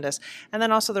is tremendous. And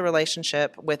then also the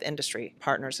relationship with industry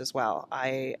partners as well.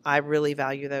 I really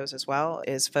value those as well,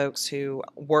 is folks who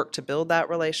work to build that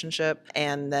relationship.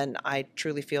 And then I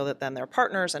truly feel that then they're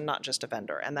partners and not just a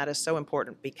vendor. And that is so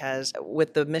important because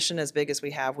with the mission as big as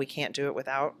we have, we can't do it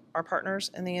without our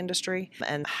partners in the industry.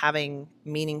 And having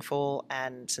meaningful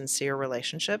and sincere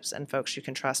relationships and folks you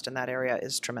can trust in that area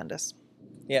is tremendous.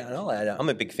 Yeah, and I'll add, I'm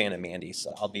a big fan of Mandy's,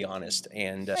 I'll be honest.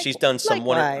 And she's done some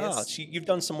wonderful, you've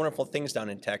done some wonderful things down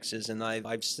in Texas. And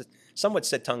I've somewhat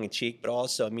said tongue in cheek, but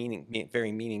also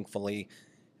very meaningfully.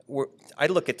 I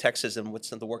look at Texas and what's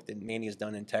the work that Mandy has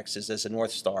done in Texas as a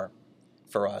North Star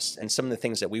for us and some of the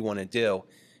things that we want to do.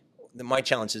 My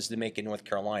challenge is to make it North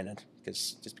Carolina,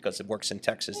 because just because it works in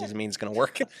Texas doesn't mean it's going to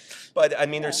work. But I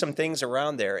mean, there's some things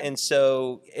around there. And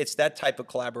so it's that type of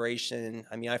collaboration.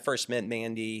 I mean, I first met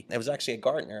Mandy, it was actually at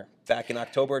Gartner back in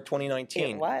October of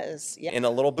 2019. It was, yeah. In a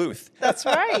little booth. That's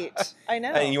right. I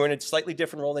know. And you were in a slightly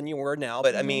different role than you were now.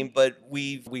 But I mean, but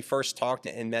we first talked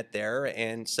and met there.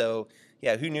 And so,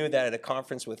 yeah, who knew that at a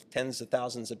conference with tens of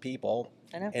thousands of people?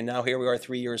 I know. And now here we are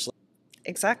 3 years later.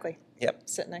 Exactly. Yep.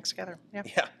 Sitting next together.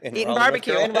 Yeah. Eating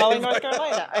barbecue in Raleigh, North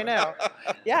Carolina. I know.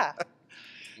 Yeah.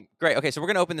 Great. Okay, so we're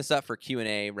going to open this up for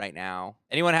Q&A right now.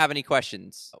 Anyone have any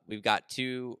questions? We've got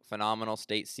 2 phenomenal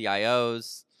state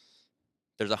CIOs.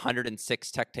 There's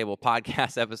 106 Tech Table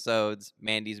podcast episodes.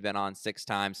 Mandy's been on 6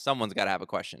 times. Someone's got to have a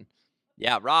question.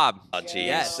 Yeah, Rob. Oh, geez.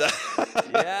 Yes.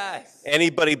 Yes.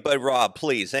 Anybody but Rob,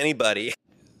 please. Anybody.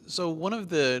 So one of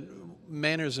the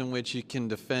manners in which you can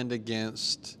defend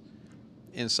against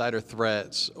insider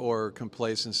threats or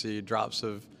complacency, drops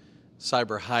of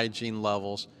cyber hygiene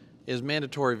levels, is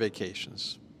mandatory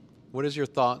vacations. What is your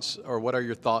thoughts, or what are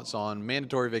your thoughts on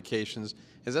mandatory vacations?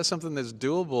 Is that something that's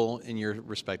doable in your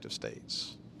respective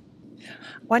states? You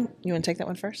want to take that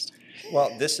one first?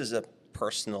 Well, this is a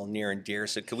personal near and dear,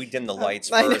 so could we dim the lights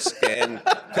first and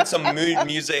put some mood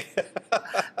music?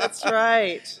 That's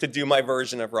right. To do my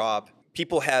version of Rob.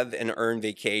 People have an earned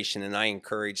vacation, and I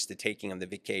encourage the taking of the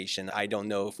vacation. I don't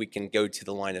know if we can go to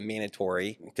the line of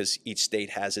mandatory because each state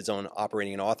has its own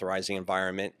operating and authorizing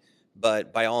environment.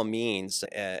 But by all means,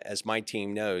 as my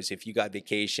team knows, if you got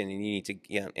vacation and you need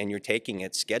to, and you're taking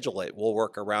it, schedule it. We'll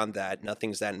work around that.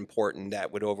 Nothing's that important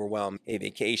that would overwhelm a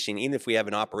vacation. Even if we have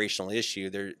an operational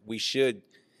issue, we should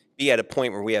be at a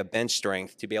point where we have bench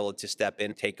strength to be able to step in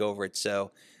and take over it.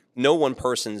 So no one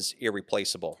person's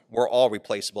irreplaceable. We're all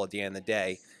replaceable at the end of the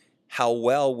day. How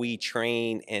well we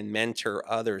train and mentor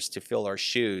others to fill our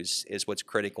shoes is what's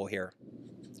critical here.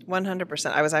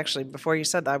 100%. I was actually, before you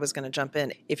said that, I was going to jump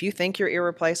in. If you think you're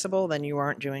irreplaceable, then you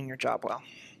aren't doing your job well.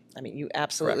 I mean, you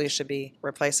absolutely Correct. should be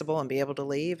replaceable and be able to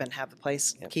leave and have the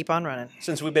place Yep. keep on running.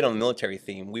 Since we've been on the military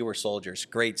theme, we were soldiers.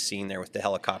 Great scene there with the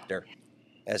helicopter.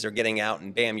 As they're getting out,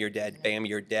 and bam, you're dead, bam,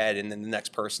 you're dead. And then the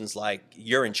next person's like,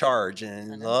 you're in charge,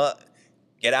 and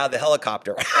get out of the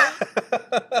helicopter.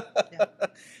 Yeah.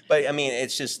 But I mean,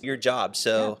 it's just your job.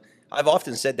 So I've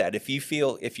often said that if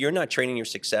you're not training your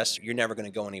success, you're never going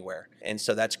to go anywhere. And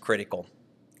so that's critical.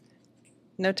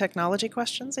 No technology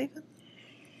questions even?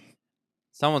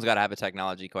 Someone's got to have a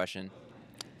technology question.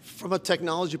 From a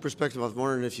technology perspective, I was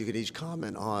wondering if you could each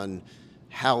comment on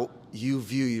how you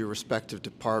view your respective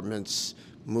departments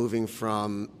moving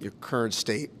from your current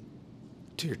state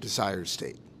to your desired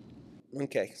state.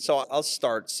 Okay, so I'll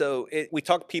start. So we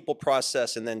talk people,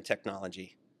 process, and then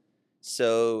technology.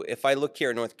 So if I look here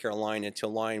in North Carolina to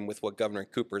align with what Governor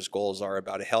Cooper's goals are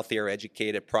about a healthier,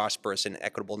 educated, prosperous, and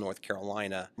equitable North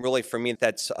Carolina, really for me,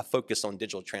 that's a focus on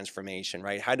digital transformation,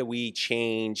 right? How do we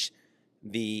change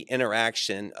the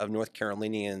interaction of North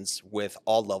Carolinians with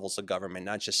all levels of government,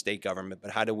 not just state government, but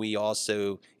how do we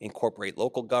also incorporate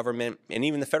local government and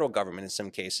even the federal government in some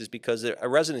cases, because a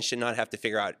resident should not have to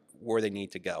figure out where they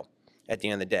need to go at the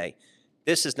end of the day.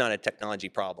 This is not a technology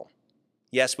problem.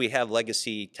 Yes, we have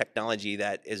legacy technology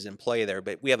that is in play there,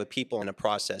 but we have a people and a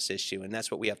process issue, and that's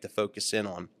what we have to focus in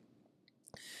on.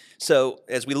 So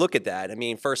as we look at that, I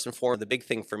mean, first and foremost, the big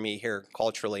thing for me here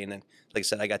culturally, and then, like I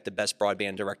said, I got the best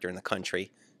broadband director in the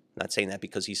country. I'm not saying that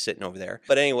because he's sitting over there.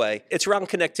 But anyway, it's around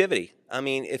connectivity. I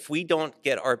mean, if we don't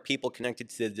get our people connected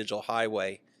to the digital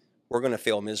highway, we're going to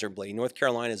fail miserably. North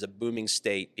Carolina is a booming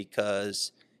state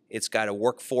because it's got a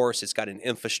workforce, it's got an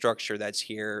infrastructure that's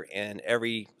here, and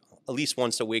at least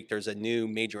once a week, there's a new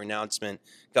major announcement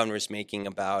governor's making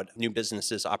about new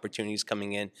businesses, opportunities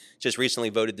coming in. Just recently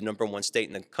voted the #1 state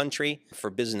in the country for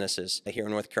businesses here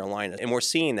in North Carolina, and we're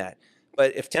seeing that.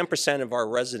 But if 10% of our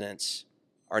residents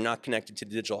are not connected to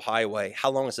the digital highway, how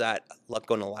long is that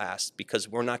going to last? Because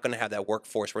we're not going to have that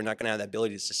workforce. We're not going to have the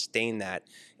ability to sustain that,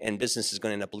 and business is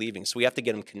going to end up leaving. So we have to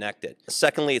get them connected.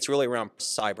 Secondly, it's really around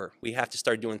cyber. We have to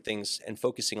start doing things and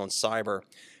focusing on cyber,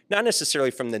 not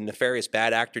necessarily from the nefarious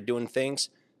bad actor doing things,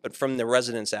 but from the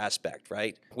residents aspect,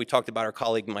 right? We talked about our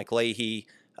colleague Mike Leahy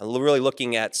really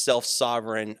looking at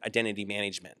self-sovereign identity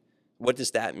management. What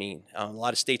does that mean? A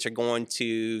lot of states are going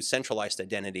to centralized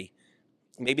identity.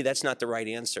 Maybe that's not the right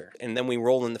answer. And then we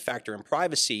roll in the factor in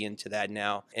privacy into that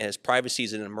now, as privacy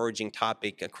is an emerging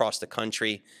topic across the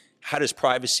country. How does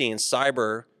privacy and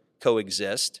cyber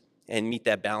coexist and meet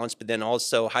that balance? But then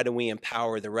also, how do we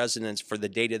empower the residents for the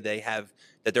data they have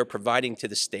that they're providing to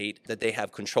the state, that they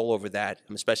have control over that,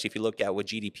 especially if you look at what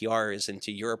GDPR is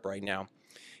into Europe right now.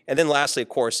 And then lastly, of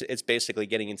course, it's basically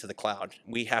getting into the cloud.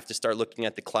 We have to start looking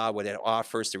at the cloud, what it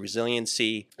offers, the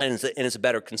resiliency, and it's a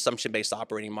better consumption-based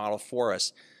operating model for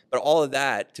us. But all of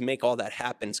that, to make all that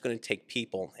happen, it's going to take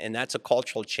people, and that's a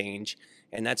cultural change.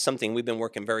 And that's something we've been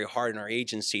working very hard in our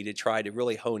agency to try to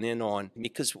really hone in on,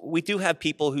 because we do have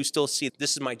people who still see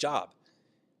this is my job.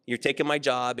 You're taking my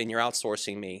job and you're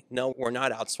outsourcing me. No, we're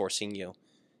not outsourcing you.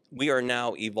 We are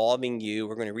now evolving you.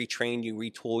 We're going to retrain you,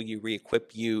 retool you,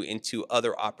 re-equip you into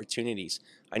other opportunities.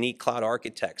 I need cloud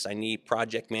architects. I need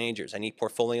project managers. I need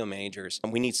portfolio managers.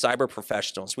 We need cyber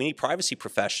professionals. We need privacy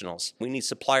professionals. We need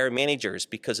supplier managers,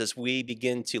 because as we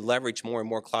begin to leverage more and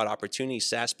more cloud opportunities,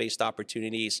 SaaS-based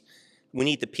opportunities, we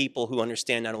need the people who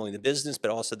understand not only the business,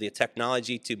 but also the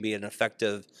technology to be an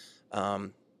effective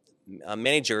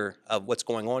manager of what's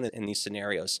going on in these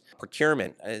scenarios.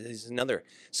 Procurement is another.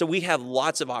 So we have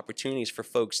lots of opportunities for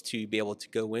folks to be able to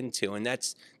go into, and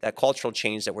that's that cultural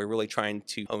change that we're really trying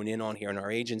to hone in on here in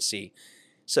our agency.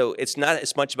 So it's not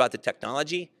as much about the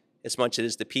technology as much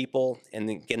as the people and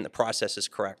then getting the processes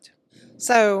correct.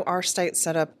 So our state's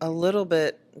set up a little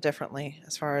bit differently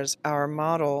as far as our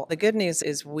model. The good news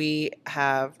is we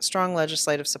have strong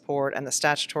legislative support and the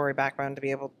statutory background to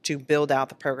be able to build out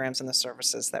the programs and the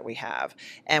services that we have.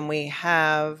 And we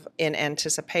have, in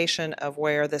anticipation of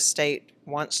where the state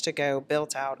wants to go,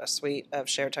 built out a suite of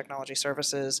shared technology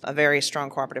services, a very strong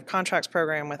cooperative contracts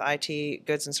program with IT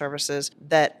goods and services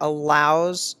that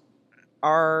allows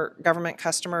our government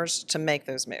customers to make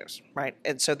those moves, right?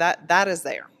 And so that is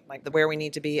there. Like where we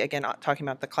need to be, again, talking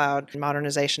about the cloud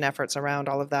modernization efforts around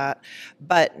all of that.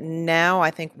 But now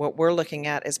I think what we're looking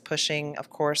at is pushing, of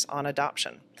course, on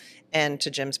adoption. And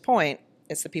to Jim's point,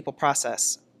 it's the people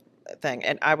process thing.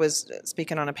 And I was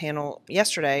speaking on a panel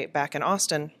yesterday back in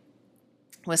Austin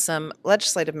with some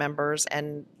legislative members,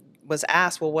 and was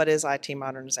asked, well, what is IT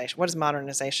modernization? What does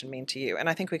modernization mean to you? And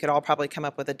I think we could all probably come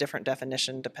up with a different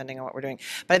definition depending on what we're doing.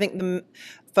 But I think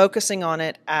focusing on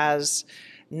it as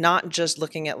not just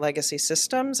looking at legacy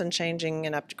systems and changing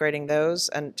and upgrading those,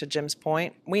 and to Jim's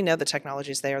point, we know the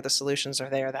technology's there, the solutions are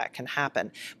there, that can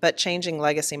happen. But changing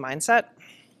legacy mindset,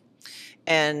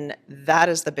 and that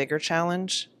is the bigger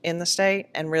challenge in the state,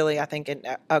 and really I think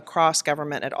across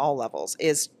government at all levels,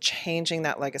 is changing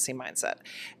that legacy mindset.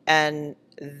 And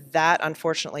that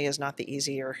unfortunately is not the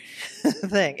easier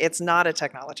thing. It's not a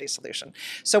technology solution.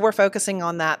 So we're focusing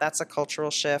on that. That's a cultural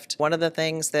shift. One of the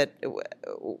things that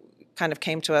kind of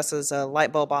came to us as a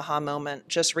light bulb aha moment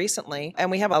just recently, and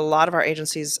we have a lot of our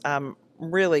agencies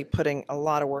really putting a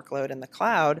lot of workload in the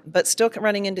cloud, but still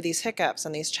running into these hiccups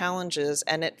and these challenges.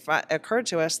 And it occurred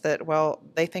to us that, well,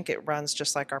 they think it runs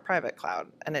just like our private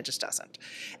cloud, and it just doesn't.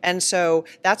 And so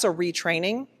that's a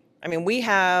retraining. I mean, we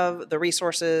have the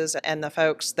resources and the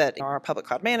folks that are our public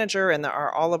cloud manager and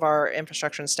are all of our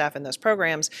infrastructure and staff in those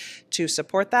programs to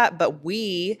support that. But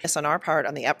we, on our part,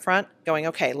 on the upfront, going,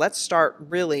 okay, let's start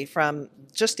really from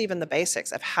just even the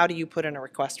basics of how do you put in a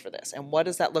request for this, and what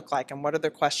does that look like, and what are the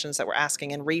questions that we're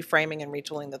asking, and reframing and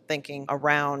retooling the thinking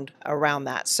around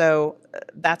that. So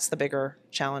that's the bigger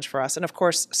challenge for us. And of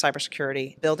course,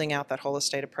 cybersecurity, building out that whole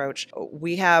estate approach.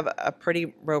 We have a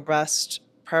pretty robust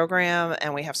program,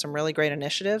 and we have some really great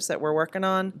initiatives that we're working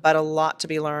on, but a lot to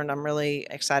be learned. I'm really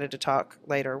excited to talk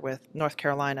later with North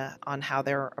Carolina on how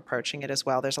they're approaching it as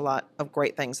well. There's a lot of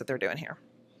great things that they're doing here.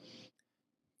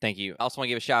 Thank you. I also want to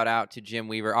give a shout out to Jim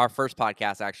Weaver. Our first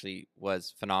podcast actually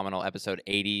was phenomenal, episode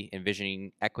 80,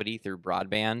 Envisioning Equity Through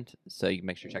Broadband. So you can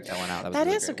make sure to check that one out. That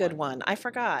is a good one. I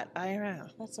forgot.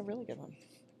 That's a really good one.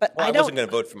 But well, I wasn't going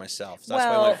to vote for myself. So that's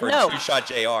why I went for Two-Shot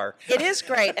JR. It is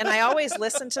great. And I always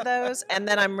listen to those. And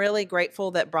then I'm really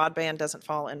grateful that broadband doesn't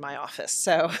fall in my office.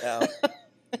 So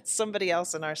it's somebody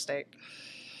else in our state.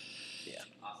 Yeah.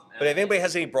 But if anybody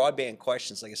has any broadband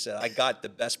questions, like I said, I got the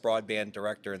best broadband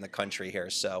director in the country here.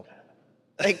 So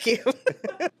thank you.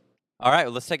 All right.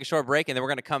 Well, let's take a short break, and then we're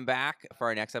going to come back for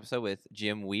our next episode with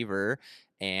Jim Weaver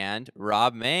and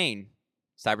Rob Main,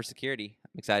 cybersecurity.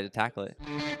 I'm excited to tackle it.